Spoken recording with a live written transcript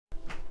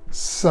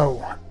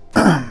So,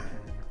 I've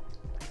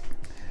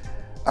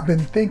been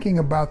thinking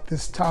about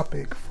this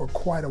topic for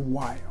quite a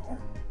while,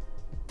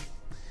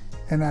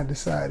 and I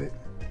decided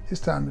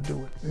it's time to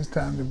do it. It's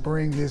time to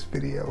bring this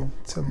video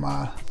to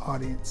my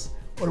audience.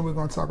 What are we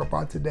going to talk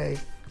about today?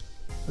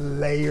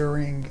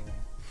 Layering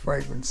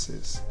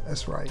fragrances.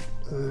 That's right,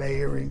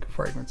 layering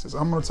fragrances.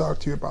 I'm going to talk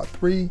to you about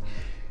 3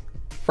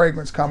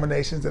 fragrance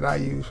combinations that I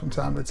use from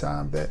time to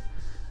time that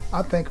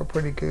I think are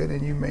pretty good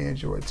and you may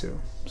enjoy too.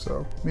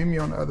 So meet me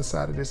on the other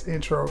side of this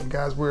intro, and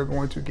guys, we're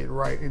going to get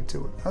right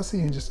into it. I'll see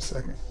you in just a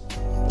second.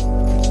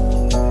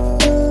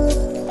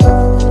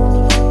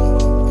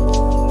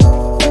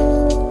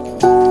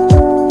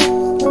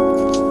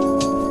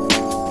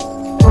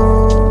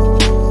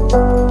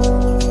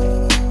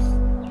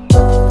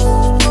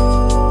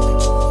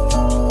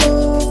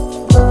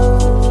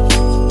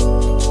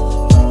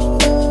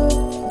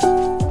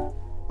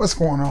 What's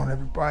going on,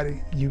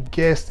 everybody? You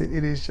guessed it,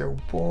 it is your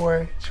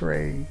boy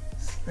Trey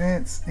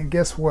Scents, and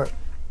guess what?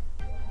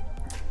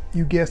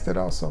 You guessed it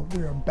also.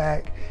 We are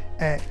back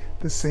at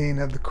the scene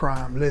of the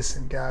crime.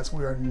 Listen, guys,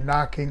 we are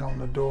knocking on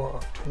the door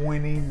of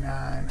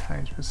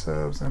 2,900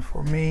 subs, and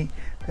for me,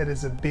 that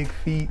is a big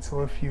feat.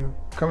 So if you're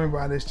coming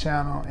by this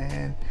channel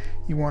and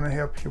you want to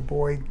help your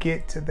boy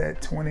get to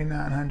that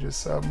 2,900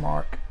 sub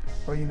mark,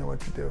 well, you know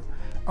what to do.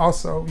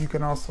 Also, you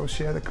can also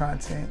share the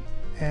content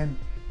and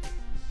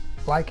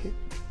like it.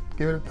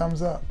 Give it a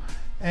thumbs up,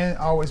 and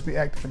always be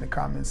active in the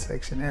comments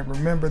section. And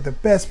remember, the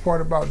best part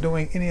about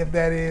doing any of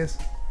that is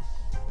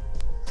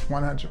it's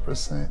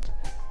 100%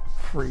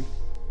 free.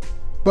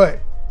 But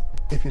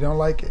if you don't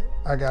like it,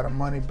 I got a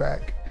money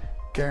back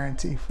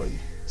guarantee for you.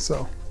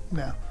 So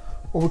now,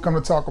 what we're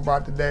going to talk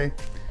about today,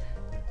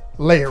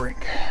 layering.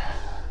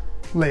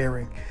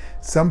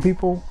 Some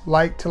people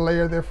like to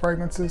layer their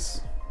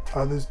fragrances,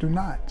 others do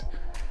not.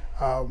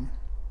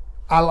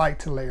 I like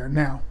to layer.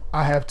 Now,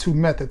 I have 2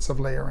 methods of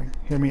layering.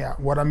 Hear me out.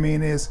 What I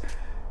mean is,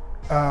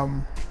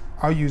 I'll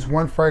use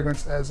one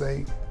fragrance as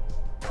a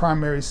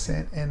primary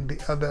scent and the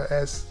other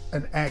as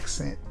an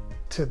accent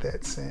to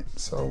that scent.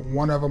 So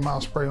one of them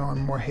I'll spray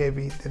on more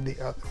heavy than the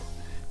other.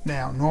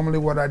 Now, normally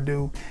what I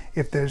do,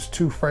 if there's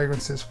 2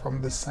 fragrances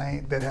from the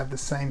same, that have the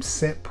same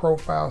scent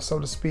profile, so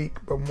to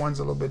speak, but one's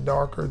a little bit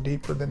darker,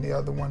 deeper than the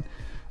other one,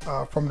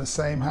 from the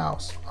same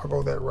house, I'll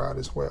go that route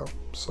as well.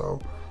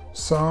 So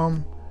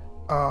some,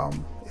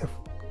 if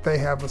they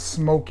have a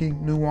smoky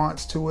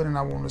nuance to it and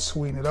I want to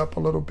sweeten it up a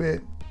little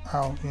bit,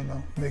 I'll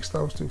mix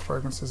those 2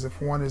 fragrances. If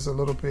one is a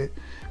little bit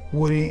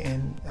woody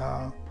and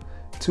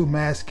too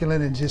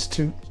masculine and just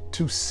too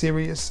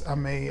serious, I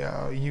may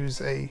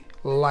use a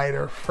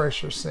lighter,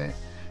 fresher scent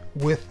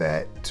with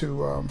that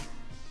to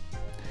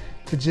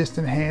just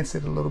enhance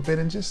it a little bit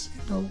and just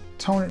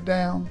tone it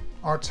down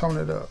or tone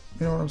it up.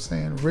 You know what I'm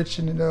saying?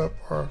 Richen it up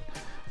or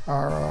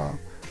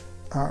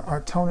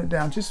tone it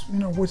down, just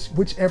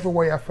whichever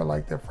way I feel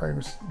like that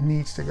fragrance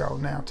needs to go.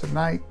 Now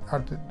tonight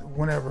or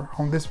whenever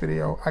on this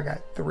video, I got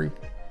 3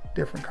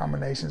 different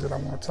combinations that I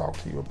want to talk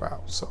to you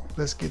about. So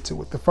let's get to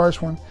it. The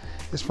first one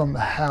is from the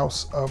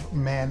house of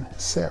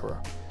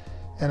Mancera,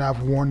 and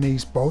I've worn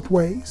these both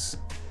ways.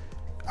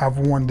 I've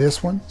worn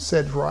this one,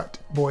 Cedrat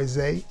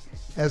Boise,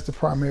 as the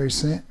primary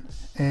scent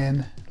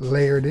and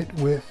layered it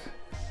with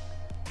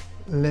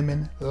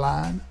Lemon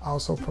Lime,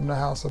 also from the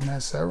house of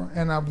Mancera,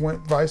 and I've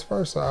went vice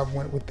versa. I've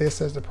went with this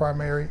as the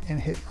primary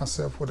and hit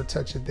myself with a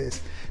touch of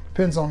this.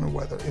 Depends on the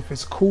weather. If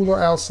it's cooler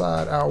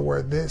outside, I'll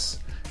wear this.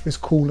 If it's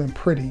cool and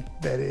pretty,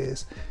 that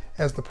is,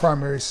 as the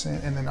primary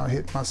scent, and then I'll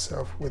hit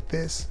myself with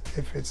this.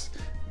 If it's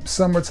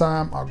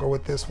summertime, I'll go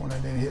with this one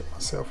and then hit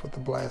myself with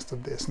the blast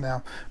of this.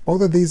 Now,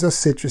 both of these are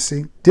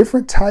citrusy,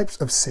 different types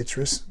of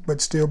citrus,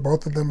 but still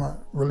both of them are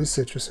really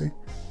citrusy.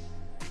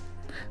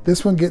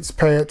 This one gets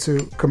compared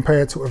to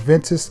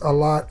Aventus a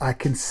lot. I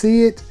can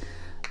see it.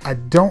 I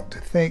don't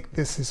think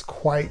this is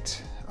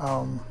quite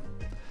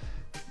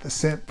the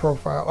scent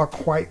profile or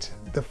quite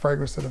the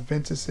fragrance that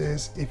Aventus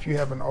is. If you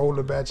have an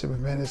older batch of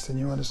Aventus, then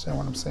you understand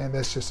what I'm saying.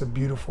 That's just a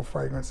beautiful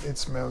fragrance. It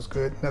smells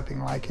good. Nothing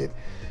like it.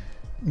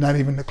 Not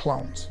even the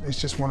clones. It's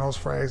just one of those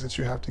fragrances that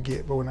you have to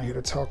get, but we're not here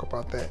to talk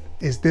about that.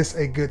 Is this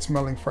a good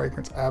smelling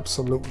fragrance?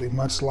 Absolutely.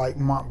 Much like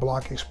Mont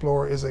Blanc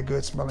Explorer is a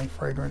good smelling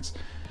fragrance,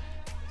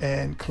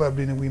 and Club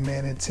de Nuit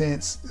Man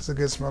Intense is a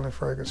good smelling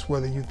fragrance.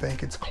 Whether you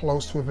think it's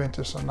close to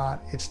Aventus or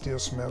not, it still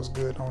smells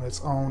good on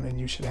its own, and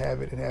you should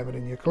have it and have it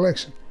in your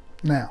collection.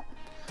 Now,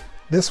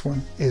 this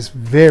one is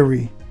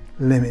very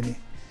lemony,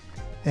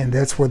 and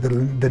that's where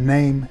the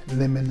name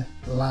Lemon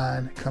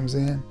Lime comes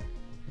in.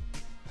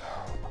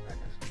 Oh my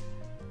goodness.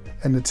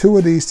 And the 2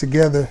 of these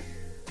together,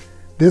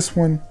 this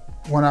one,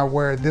 when I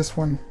wear the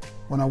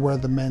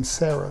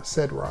Mancera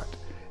Cedrat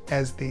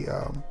as the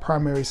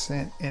primary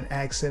scent and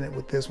accent it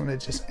with this one, it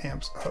just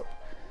amps up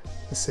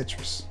the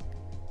citrus,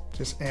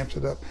 just amps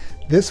it up.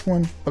 This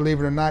one, believe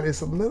it or not,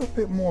 is a little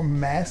bit more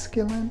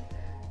masculine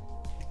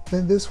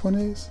than this one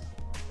is.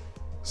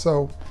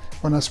 So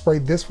when I spray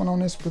this one on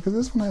this, because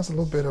this one has a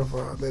little bit of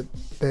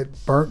that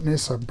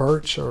burntness or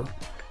birch or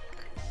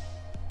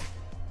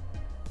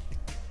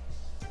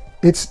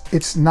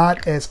it's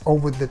not as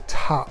over the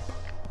top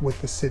with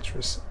the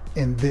citrus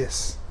in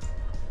this.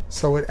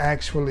 So it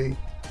actually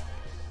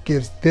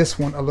gives this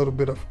one a little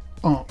bit of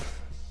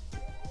oomph.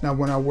 Now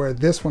when I wear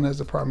this one as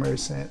the primary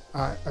scent,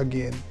 I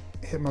again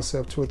hit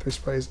myself 2 or 3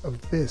 sprays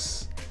of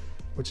this,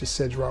 which is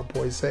Cedroit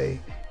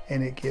Boise,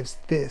 and it gives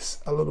this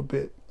a little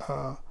bit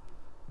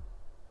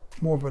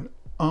more of an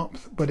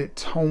oomph, but it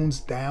tones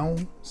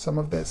down some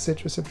of that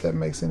citrus, if that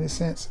makes any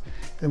sense.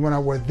 And when I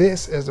wear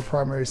this as the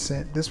primary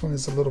scent, this one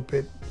is a little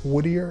bit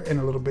woodier and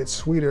a little bit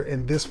sweeter,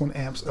 and this one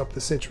amps up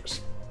the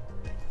citrus.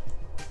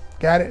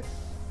 Got it?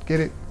 Get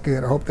it?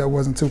 Good. I hope that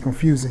wasn't too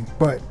confusing,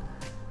 but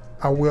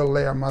I will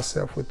layer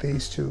myself with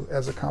these two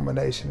as a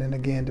combination. And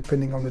again,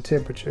 depending on the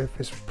temperature, if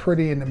it's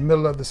pretty in the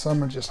middle of the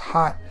summer, just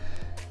hot,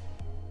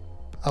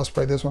 I'll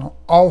spray this one.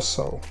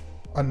 Also,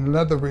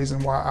 another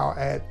reason why I'll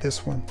add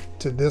this one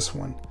to this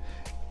one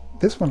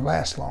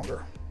lasts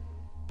longer.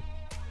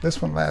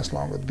 This one lasts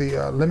longer.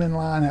 The lemon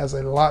line has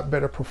a lot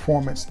better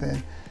performance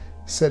than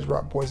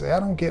Cedroit Boise. I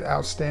don't get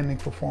outstanding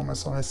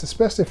performance on this,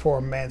 especially for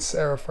a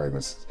Mancera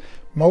fragrance.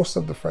 Most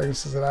of the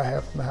fragrances that I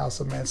have from the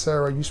house of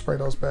Mancera, you spray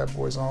those bad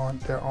boys on,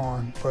 they're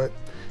on, but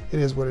it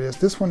is what it is.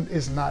 This one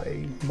is not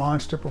a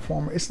monster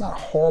performer. It's not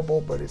horrible,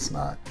 but it's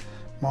not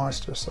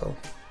monster. So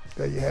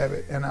there you have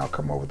it. And I'll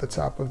come over the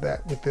top of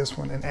that with this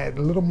one and add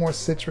a little more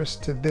citrus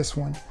to this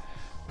one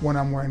when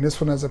I'm wearing this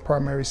one as a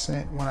primary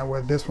scent. When I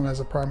wear this one as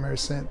a primary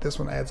scent, this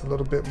one adds a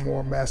little bit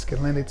more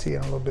masculinity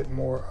and a little bit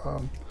more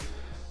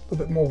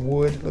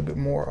wood, a little bit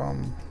more,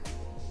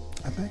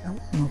 I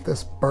don't know if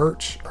that's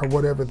birch or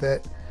whatever,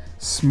 that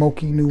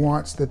smoky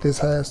nuance that this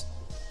has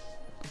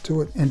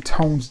to it, and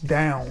tones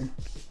down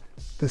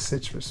the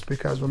citrus.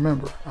 Because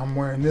remember, I'm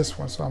wearing this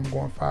one, so I'm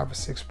going 5 or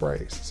 6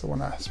 sprays. So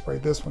when I spray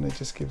this one, it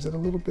just gives it a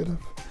little bit of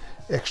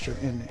extra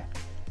in there.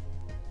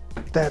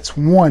 That's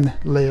one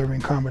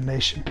layering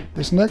combination.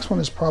 This next one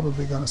is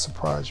probably going to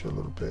surprise you a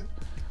little bit,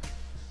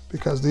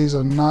 because these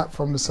are not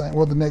from the same,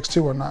 well, the next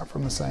two are not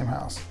from the same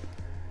house.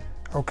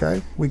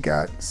 Okay, we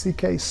got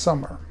CK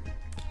Summer.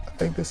 I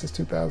think this is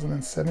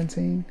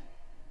 2017.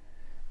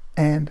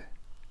 And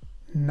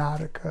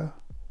Nautica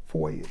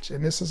Voyage.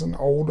 And this is an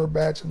older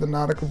batch of the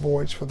Nautica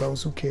Voyage for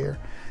those who care.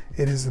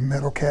 It is a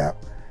metal cap.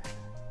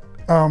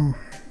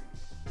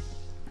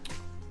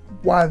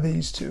 Why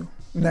these two?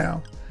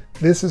 Now,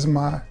 this is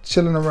my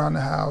chilling around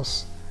the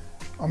house.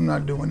 I'm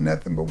not doing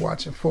nothing but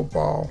watching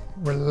football,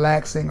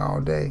 relaxing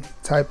all day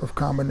type of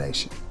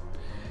combination.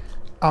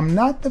 I'm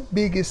not the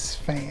biggest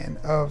fan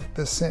of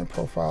the scent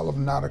profile of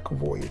Nautica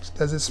Voyage.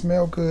 Does it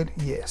smell good?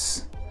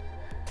 Yes.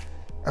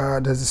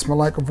 Does it smell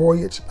like a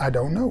Voyage? I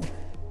don't know.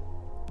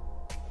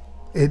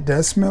 It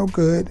does smell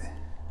good,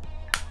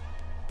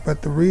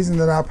 but the reason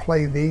that I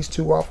play these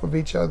two off of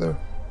each other,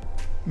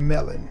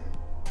 melon.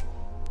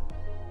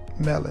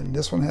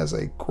 This one has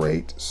a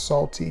great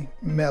salty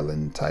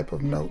melon type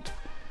of note.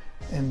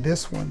 And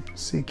this one,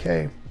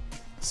 CK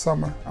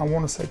Summer, I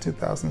want to say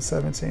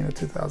 2017 or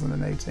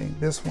 2018.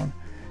 This one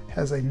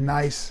has a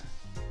nice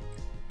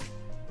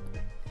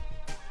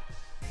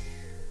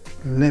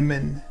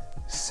lemon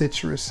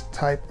citrus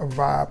type of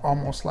vibe,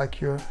 almost like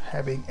you're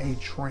having a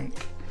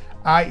drink.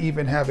 I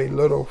even have a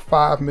little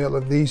 5 ml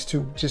of these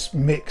two just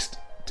mixed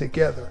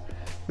together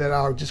that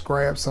I'll just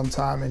grab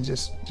sometime and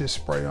just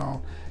spray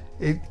on.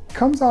 It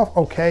comes off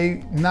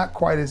okay, not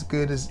quite as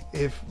good as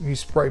if you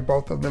spray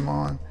both of them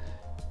on.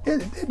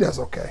 It does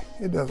okay.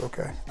 It does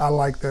okay. I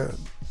like to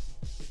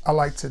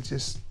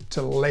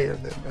layer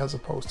them as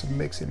opposed to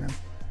mixing them.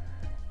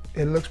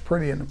 It looks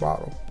pretty in the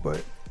bottle,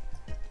 but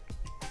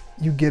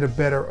you get a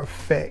better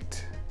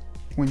effect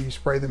when you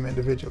spray them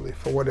individually.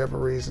 For whatever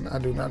reason, I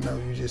do not know,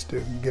 you just do.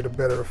 You get a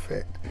better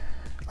effect.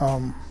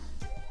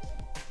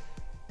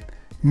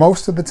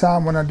 Most of the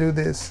time when I do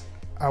this,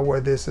 I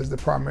wear this as the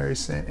primary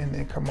scent and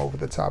then come over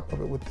the top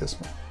of it with this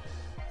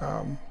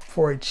one.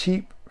 For a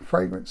cheap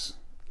fragrance,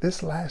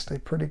 this lasts a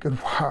pretty good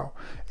while,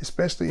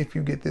 especially if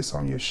you get this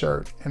on your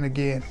shirt. And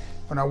again,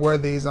 when I wear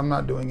these, I'm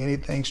not doing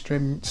anything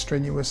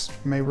strenuous.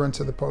 May run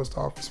to the post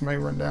office, may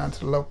run down to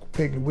the local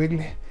Piggly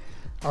Wiggly,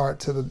 or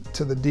to the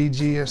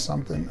DG or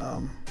something.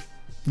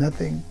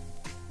 Nothing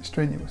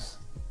strenuous.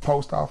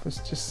 Post office,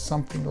 just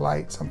something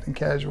light, something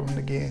casual. And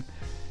again,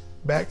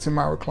 back to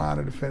my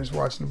recliner to finish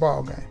watching the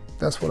ball game.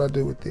 That's what I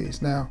do with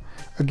these. Now,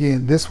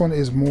 again, this one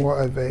is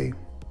more of a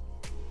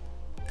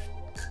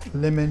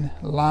lemon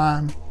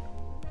lime.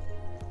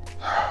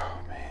 Oh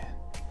man,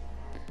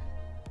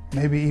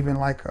 maybe even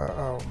like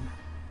a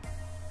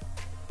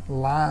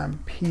lime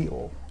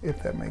peel,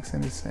 if that makes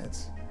any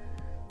sense.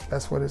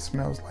 That's what it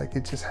smells like.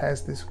 It just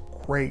has this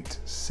great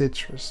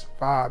citrus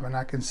vibe, and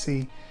I can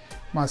see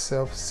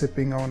myself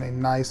sipping on a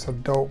nice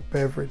adult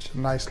beverage, a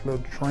nice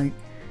little drink,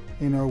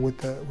 you know, with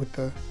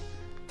the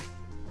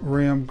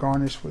rim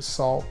garnished with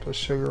salt or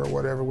sugar or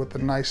whatever, with a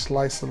nice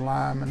slice of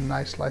lime and a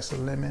nice slice of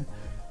lemon.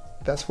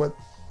 That's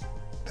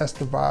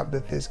the vibe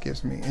that this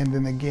gives me. And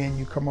then again,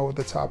 you come over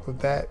the top of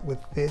that with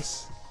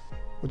this,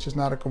 which is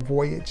Nautica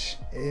Voyage,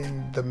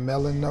 and the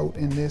melon note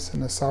in this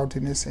and the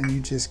saltiness, and you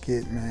just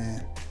get,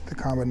 man, the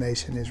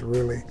combination is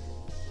really,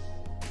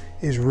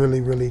 is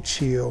really, really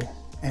chill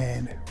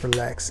and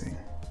relaxing.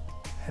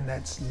 And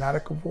that's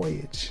Nautica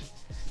Voyage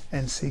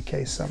and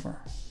CK Summer,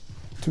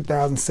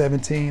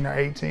 2017 or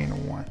 18 or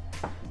one.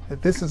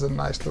 This is a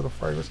nice little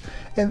fragrance.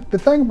 And the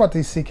thing about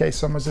these CK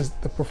Summers is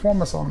the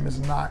performance on them is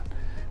not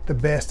the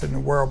best in the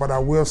world, but I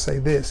will say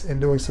this, in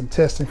doing some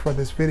testing for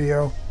this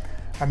video,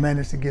 I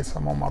managed to get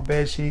some on my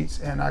bed sheets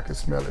and I could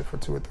smell it for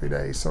 2 or 3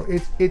 days. So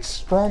it's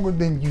stronger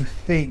than you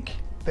think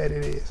that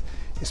it is,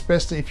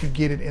 especially if you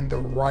get it in the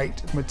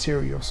right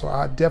material. So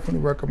I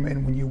definitely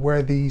recommend when you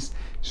wear these,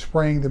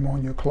 spraying them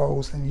on your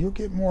clothes, and you'll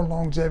get more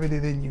longevity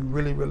than you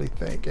really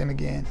think. And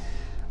again,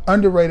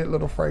 underrated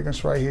little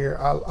fragrance right here.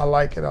 I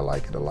like it a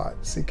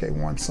lot.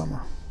 CK1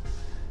 Summer.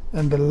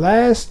 And the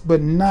last but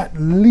not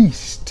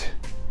least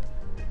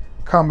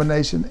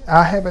combination,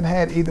 I haven't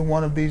had either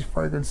one of these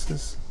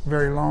fragrances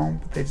very long,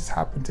 but they just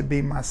happen to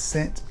be my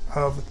scent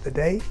of the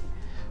day.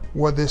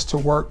 Wore this to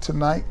work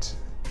tonight.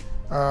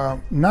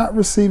 Not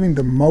receiving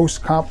the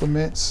most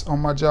compliments on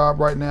my job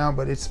right now,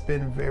 but it's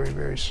been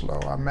very slow.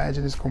 I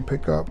imagine it's gonna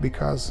pick up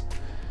because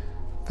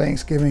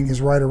Thanksgiving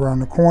is right around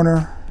the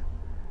corner,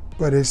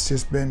 but it's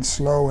just been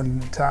slow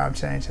and the time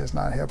change has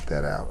not helped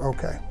that out.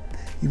 Okay,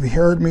 you've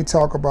heard me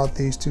talk about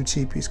these two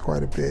cheapies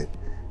quite a bit.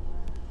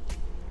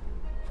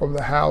 From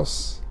the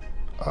house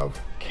of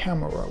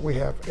Camera, we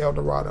have El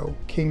Dorado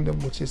Kingdom,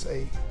 which is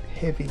a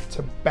heavy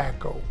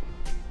tobacco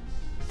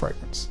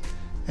fragrance.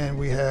 And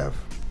we have,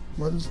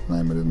 what is the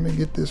name of it? Let me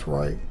get this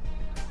right.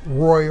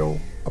 Royal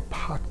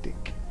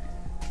Apoptic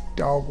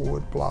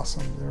Dogwood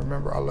Blossom. And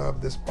remember, I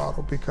love this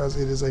bottle because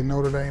it is a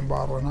Notre Dame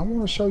bottle, and I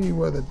want to show you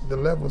where the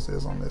levels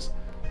is on this.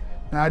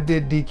 Now, I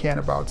did decant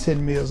about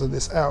 10 mils of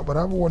this out, but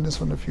I've worn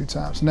this one a few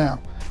times. Now,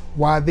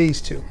 why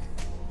these two?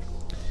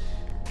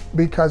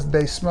 Because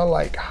they smell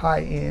like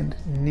high-end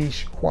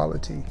niche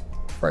quality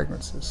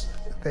fragrances.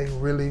 They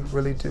really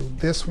do.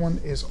 This one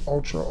is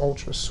ultra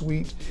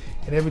sweet,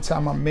 and every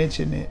time I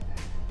mention it,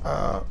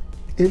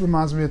 it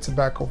reminds me of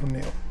Tobacco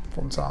Vanille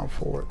from Tom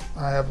Ford.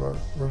 I have a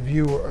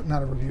reviewer,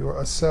 not a reviewer,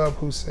 a sub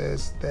who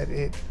says that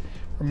it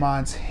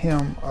reminds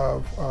him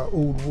of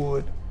Oud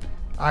Wood.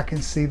 I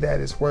can see that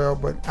as well,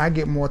 but I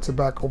get more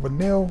Tobacco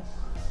Vanille.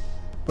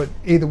 But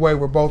either way,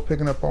 we're both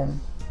picking up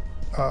on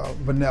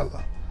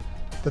vanilla.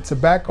 The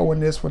tobacco in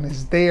this one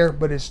is there,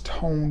 but it's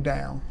toned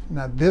down.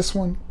 Now this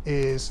one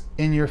is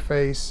in your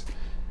face,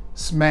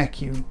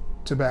 smack you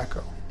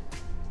tobacco.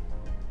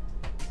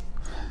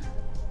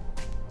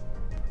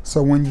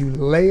 So when you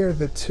layer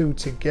the two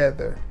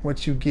together,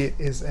 what you get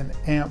is an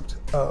amped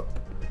up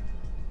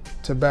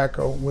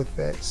tobacco with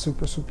that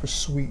super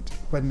sweet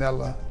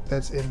vanilla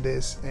that's in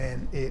this,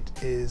 and it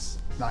is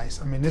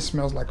nice. I mean, this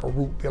smells like a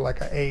root beer,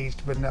 like an aged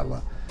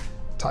vanilla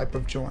type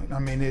of joint. I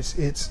mean,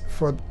 it's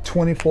for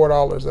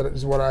 $24. That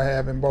is what I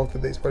have in both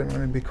of these, but I'm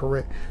going to be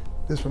correct.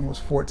 This one was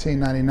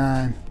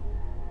 $14.99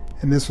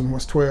 and this one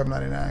was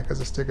 $12.99 because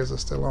the stickers are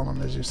still on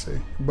them, as you see.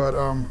 But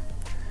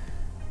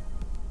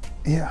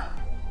yeah,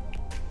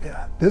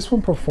 this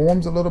one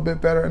performs a little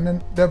bit better, and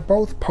then they're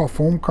both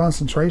parfum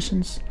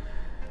concentrations.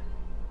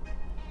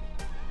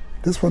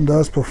 This one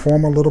does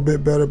perform a little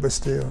bit better, but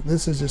still,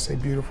 this is just a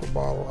beautiful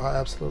bottle. I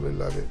absolutely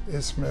love it.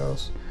 It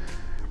smells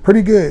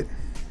pretty good.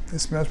 It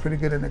smells pretty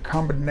good in the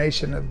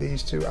combination of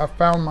these two. I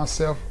found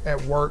myself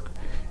at work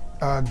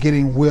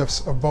getting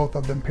whiffs of both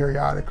of them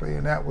periodically,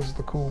 and that was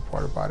the cool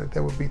part about it.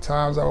 There would be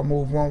times I would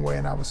move one way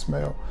and I would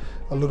smell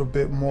a little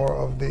bit more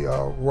of the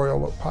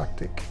Royal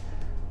Apoptic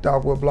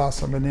Dogwood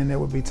Blossom, and then there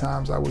would be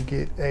times I would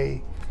get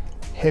a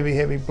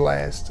heavy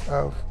blast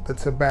of the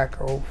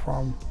tobacco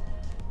from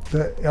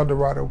the El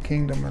Dorado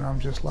Kingdom, and I'm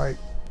just like,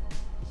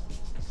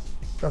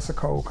 that's a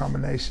cold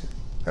combination.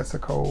 That's a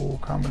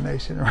cold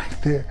combination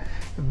right there.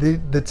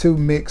 The two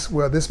mix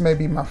well. This may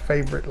be my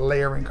favorite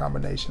layering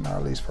combination, or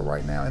at least for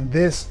right now. And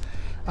this,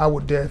 I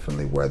would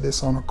definitely wear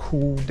this on a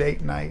cool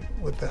date night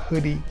with a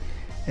hoodie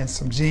and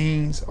some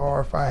jeans, or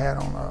if I had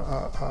on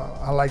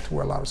I like to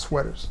wear a lot of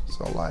sweaters.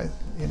 So like,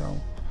 you know,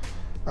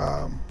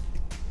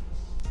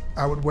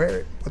 I would wear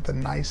it with a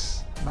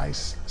nice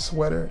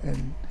sweater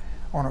and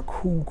on a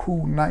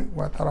cool night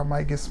where I thought I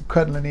might get some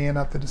cuddling in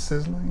after the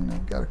sizzling. You know,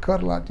 got to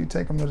cuddle out, you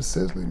take them to the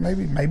sizzling.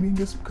 Maybe you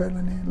get some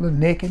cuddling in, a little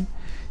necking,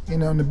 you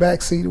know, in the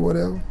back seat or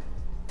whatever.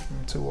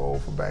 I'm too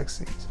old for back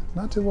seats.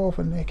 Not too old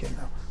for necking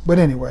though. But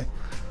anyway,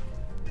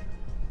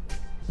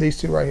 these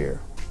two right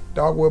here,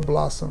 Dogwood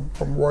Blossom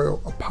from Royal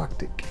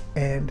Apoptic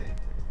and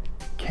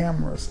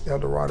Camera's El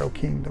Dorado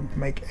Kingdom,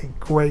 make a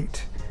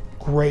great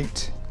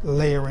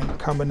layering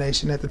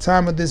combination. At the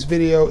time of this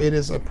video, it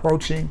is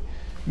approaching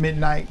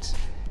midnight,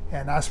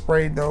 and I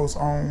sprayed those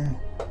on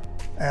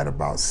at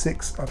about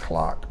 6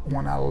 o'clock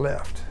when I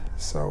left.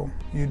 So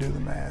you do the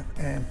math,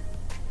 and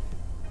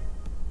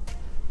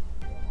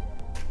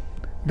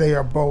they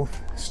are both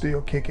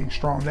still kicking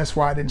strong. That's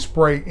why I didn't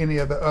spray any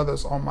of the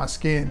others on my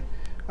skin.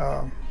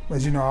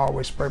 As you know, I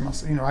always spray my,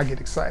 you know, I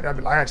get excited. I'd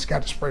be like, I just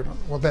got to spray my,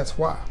 well, that's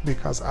why,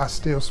 because I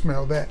still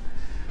smell that.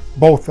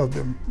 Both of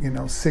them, you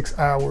know, 6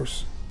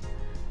 hours,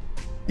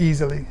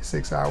 easily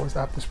 6 hours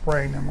after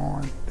spraying them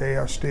on, they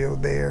are still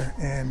there.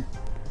 And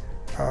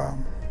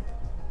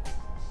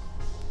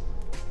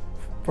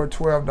for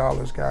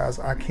 $12, guys,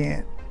 I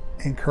can't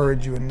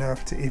encourage you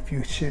enough to, if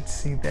you should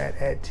see that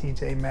at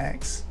TJ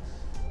Maxx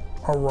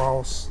or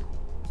Ross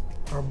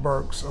or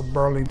Burks or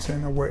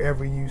Burlington or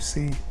wherever you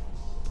see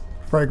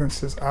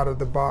fragrances out of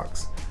the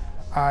box,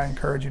 I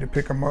encourage you to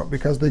pick them up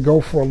because they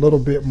go for a little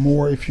bit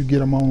more if you get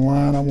them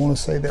online. I want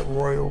to say that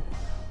Royal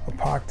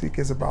Apoptic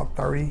is about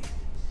 30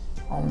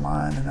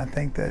 online, and I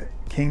think that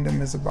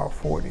Kingdom is about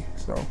 40.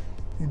 So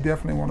you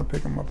definitely want to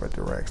pick them up at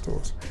the rag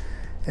stores,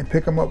 and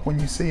pick them up when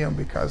you see them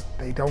because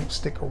they don't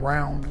stick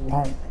around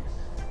long.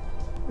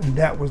 And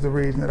that was the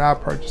reason that I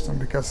purchased them,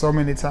 because so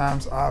many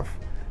times I've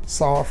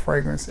saw a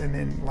fragrance and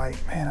then like,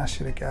 man, I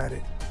should have got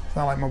it. It's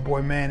not like my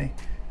boy Manny.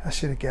 I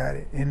should have got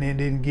it, and then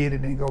didn't get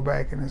it and go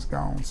back and it's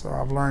gone. So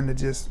I've learned to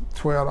just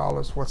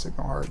 $12, what's it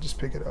gonna hurt? Just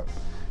pick it up,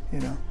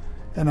 you know.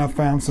 And I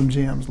found some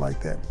gems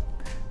like that.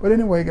 But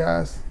anyway,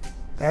 guys,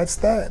 that's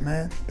that,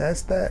 man.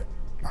 That's that.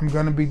 I'm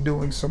gonna be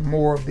doing some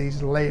more of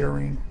these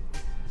layering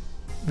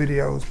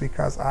videos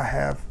because I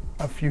have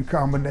a few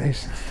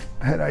combinations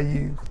that I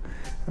use.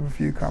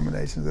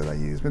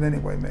 But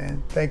anyway,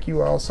 man, thank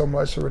you all so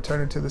much for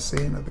returning to the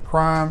scene of the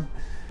crime.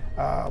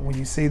 When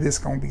you see this,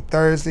 gonna be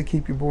Thursday.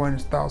 Keep your boy in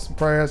his thoughts and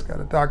prayers.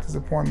 Got a doctor's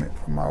appointment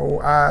for my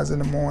old eyes in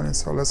the morning,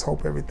 so let's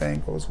hope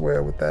everything goes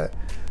well with that.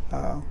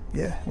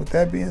 Yeah, with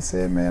that being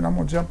said, man, I'm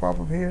gonna jump off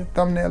of here,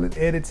 thumbnail it,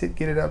 edit it,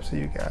 get it up so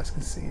you guys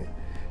can see it.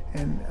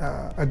 And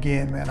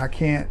again, man, I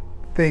can't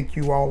thank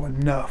you all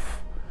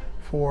enough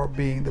for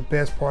being the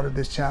best part of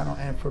this channel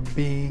and for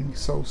being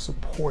so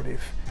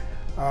supportive.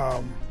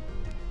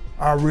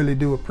 I really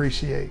do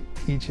appreciate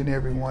each and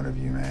every one of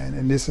you, man.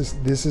 And this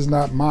is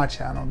not my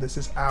channel. This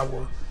is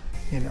our,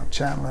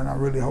 channel. And I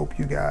really hope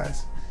you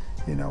guys,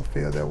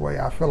 feel that way.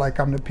 I feel like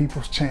I'm the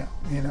people's champ.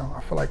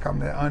 I feel like I'm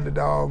the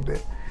underdog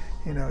that,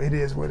 it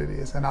is what it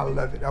is. And I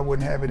love it. I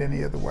wouldn't have it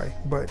any other way.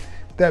 But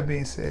that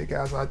being said,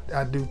 guys,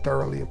 I do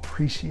thoroughly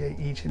appreciate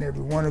each and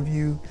every one of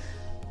you.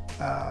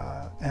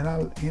 And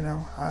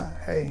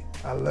hey,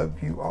 I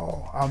love you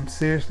all. I'm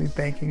seriously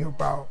thinking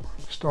about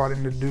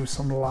starting to do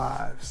some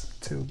lives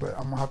too, but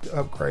I'm gonna have to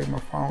upgrade my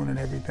phone and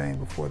everything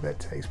before that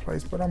takes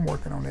place, but I'm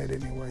working on that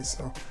anyway.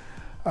 So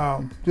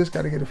just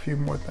got to get a few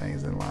more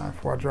things in line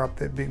before I drop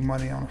that big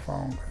money on the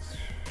phone, because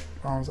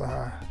phones are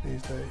high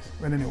these days.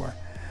 But anyway,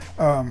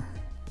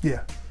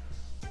 yeah,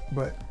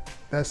 but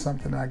that's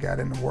something I got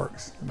in the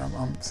works and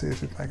I'm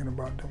seriously thinking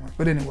about doing.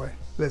 But anyway,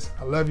 listen,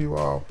 I love you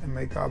all and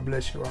may God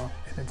bless you all.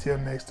 And until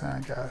next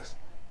time, guys,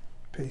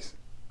 peace.